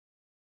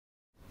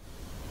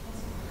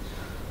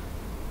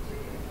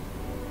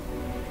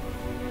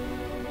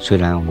虽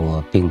然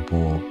我并不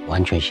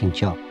完全信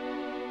教，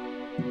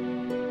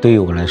对于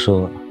我来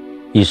说，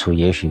艺术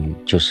也许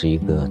就是一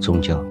个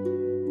宗教，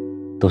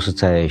都是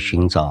在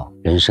寻找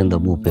人生的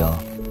目标。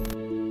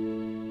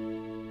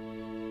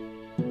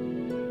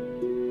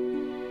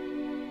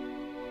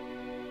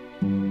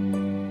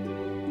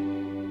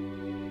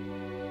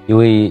因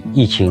为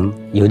疫情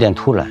有点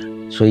突然，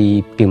所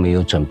以并没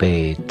有准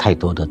备太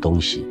多的东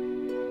西，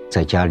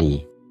在家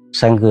里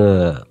3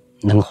个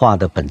能画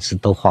的本子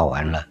都画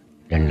完了，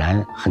仍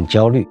然很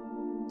焦虑，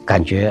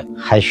感觉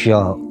还需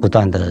要不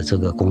断的这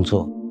个工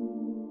作。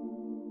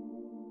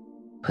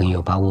朋友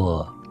把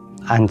我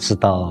安置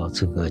到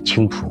这个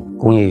青浦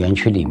工业园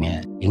区里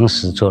面，临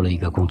时做了一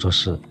个工作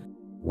室，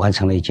完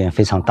成了一件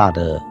非常大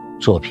的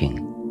作品。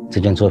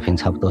这件作品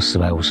差不多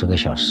450个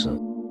小时。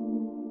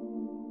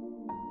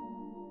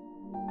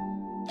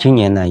今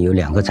年呢有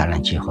2个展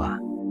览计划，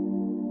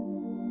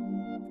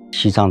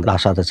西藏拉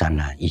萨的展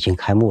览已经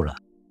开幕了，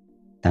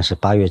但是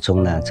8月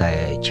中呢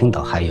在青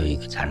岛还有一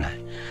个展览，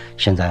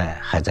现在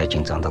还在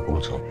紧张的工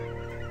作。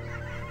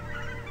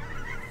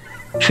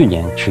去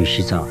年去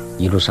西藏，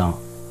一路上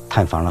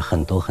探访了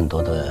很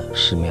多的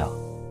寺庙，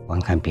观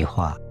看壁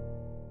画，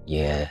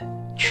也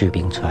去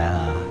冰川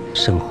啊、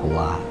圣湖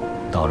啊，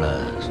到了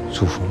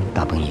珠峰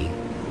大本营。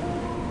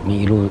我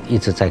们一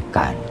直在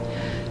赶，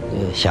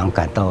想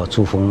赶到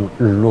珠峰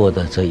日落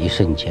的这一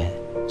瞬间，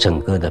整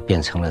个的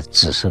变成了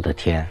紫色的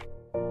天、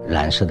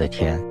蓝色的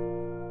天，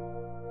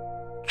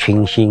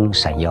群星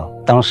闪耀。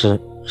当时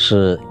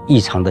是异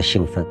常的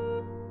兴奋，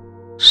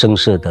深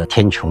色的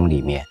天穹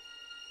里面，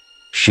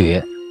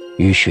雪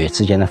与雪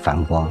之间的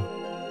反光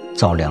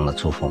照亮了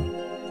珠峰。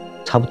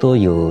差不多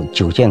有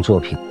9件作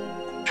品，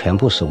全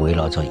部是围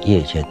绕着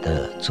夜间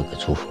的这个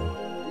珠峰。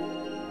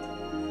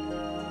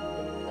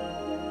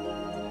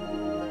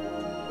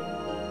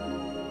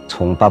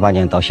从88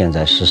年到现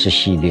在，14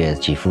系列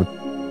几乎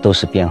都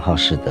是编号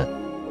式的，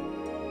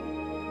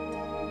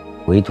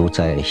唯独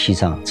在西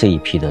藏这一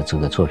批的这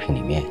个作品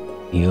里面，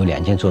有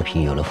2件作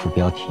品有了副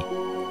标题，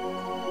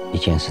一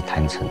件是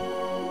坛城，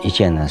一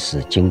件呢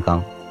是金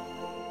刚。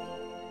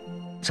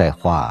在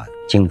画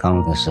金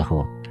刚的时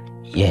候，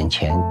眼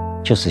前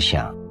就是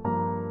想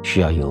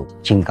需要有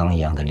金刚一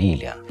样的力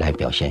量来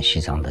表现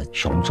西藏的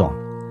雄壮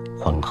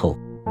浑厚。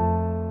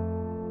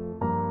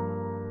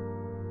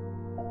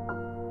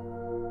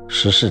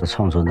时事的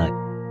创作呢，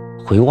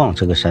回望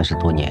这个30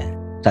多年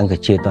，3个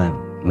阶段，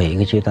每一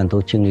个阶段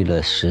都经历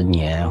了10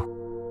年。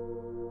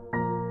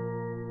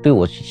对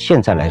我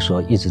现在来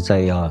说，一直在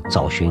要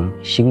找寻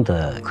新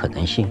的可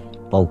能性，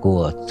包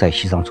括在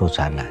西藏做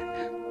展览，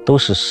都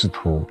是试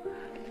图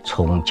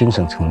从精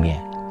神层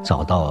面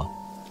找到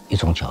一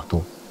种角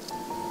度。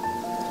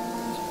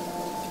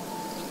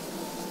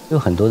有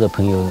很多的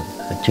朋友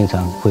经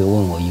常会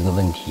问我一个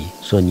问题，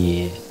说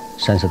你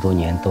30多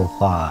年都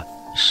画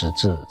10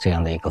字这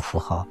样的一个符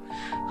号，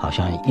好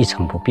像一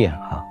成不变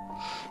啊。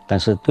但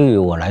是对于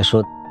我来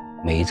说，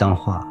每一张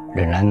画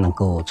仍然能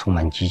够充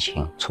满激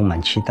情，充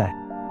满期待。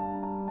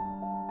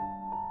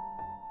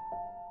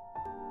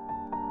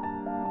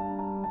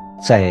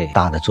再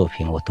大的作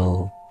品我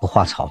都不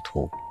画草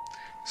图，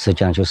实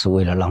际上就是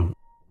为了让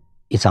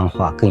一张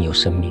画更有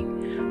生命，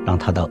让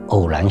它的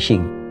偶然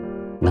性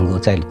能够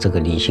在这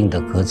个理性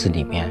的格子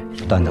里面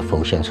不断地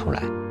浮现出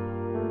来。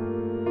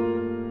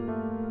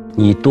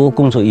你多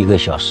工作1个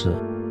小时，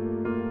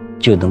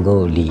就能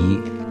够离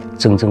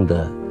真正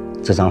的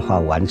这张画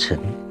完成，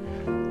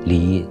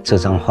离这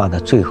张画的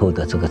最后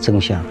的这个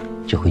真相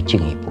就会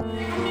进一步。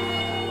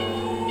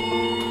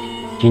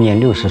今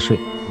年60岁，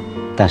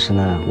但是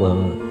呢，我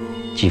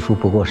几乎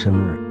不过生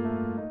日，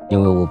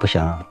因为我不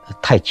想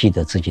太记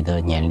得自己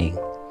的年龄。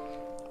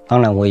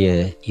当然，我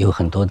也有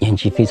很多年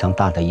纪非常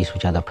大的艺术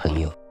家的朋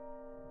友。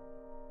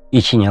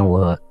17年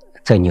我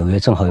在纽约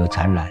正好有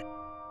展览，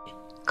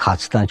卡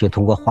茨呢就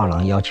通过画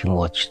廊邀请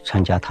我去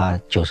参加他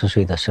90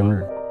岁的生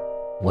日。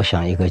我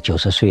想一个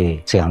90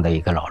岁这样的一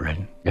个老人，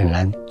仍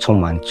然充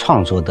满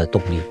创作的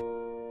动力。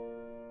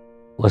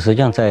我实际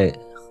上在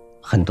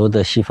很多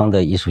的西方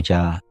的艺术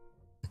家，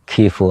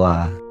基夫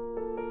啊、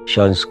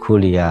肖恩斯库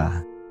里啊、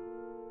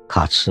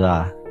卡茨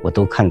啊，我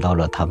都看到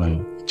了他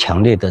们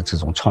强烈的这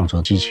种创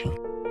作激情。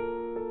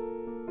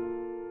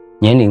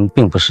年龄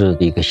并不是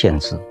一个限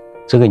制，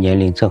这个年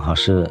龄正好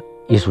是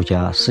艺术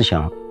家思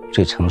想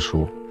最成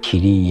熟、体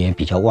力也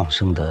比较旺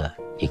盛的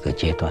一个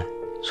阶段，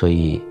所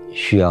以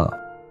需要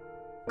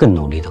更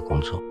努力的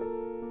工作，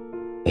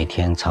每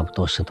天差不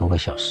多10多个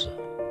小时。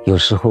有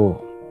时候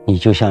你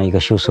就像一个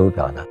修手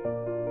表的，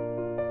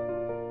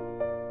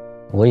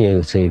我也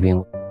有这一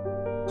病，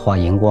画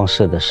荧光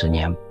色的10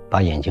年，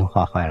把眼睛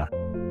画坏了。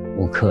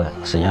乌克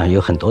实际上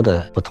有很多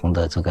的不同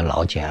的这个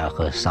老茧啊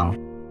和伤，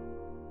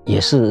也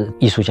是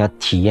艺术家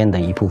体验的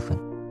一部分。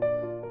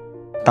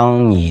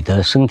当你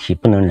的身体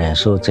不能忍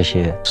受这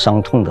些伤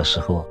痛的时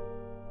候，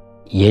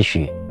也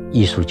许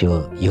艺术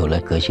就有了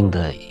革新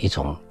的一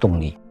种动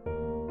力。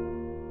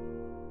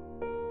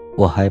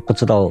我还不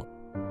知道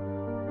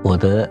我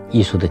的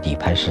艺术的底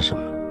牌是什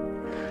么，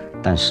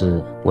但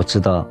是我知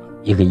道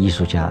一个艺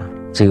术家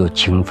只有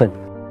勤奋，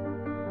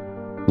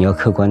你要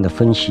客观地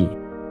分析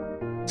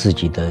自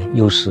己的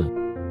优势。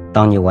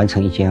当你完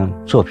成一件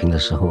作品的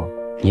时候，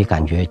你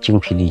感觉精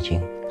疲力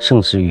尽，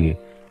甚至于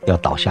要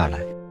倒下来，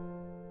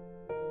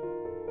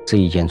这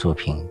一件作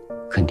品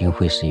肯定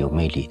会是有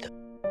魅力的。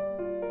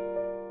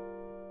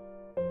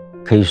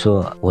可以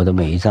说我的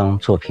每一张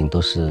作品都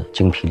是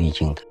精疲力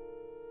尽的，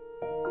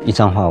一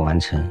张画完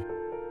成，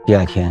第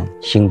二天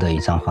新的一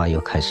张画又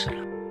开始了。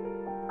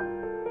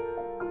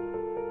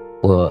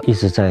我一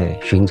直在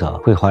寻找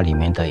绘画里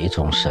面的一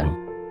种神，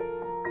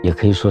也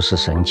可以说是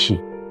神器，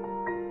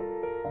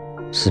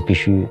是必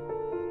须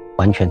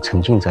完全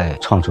沉浸在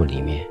创作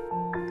里面，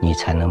你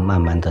才能慢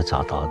慢地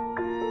找到的。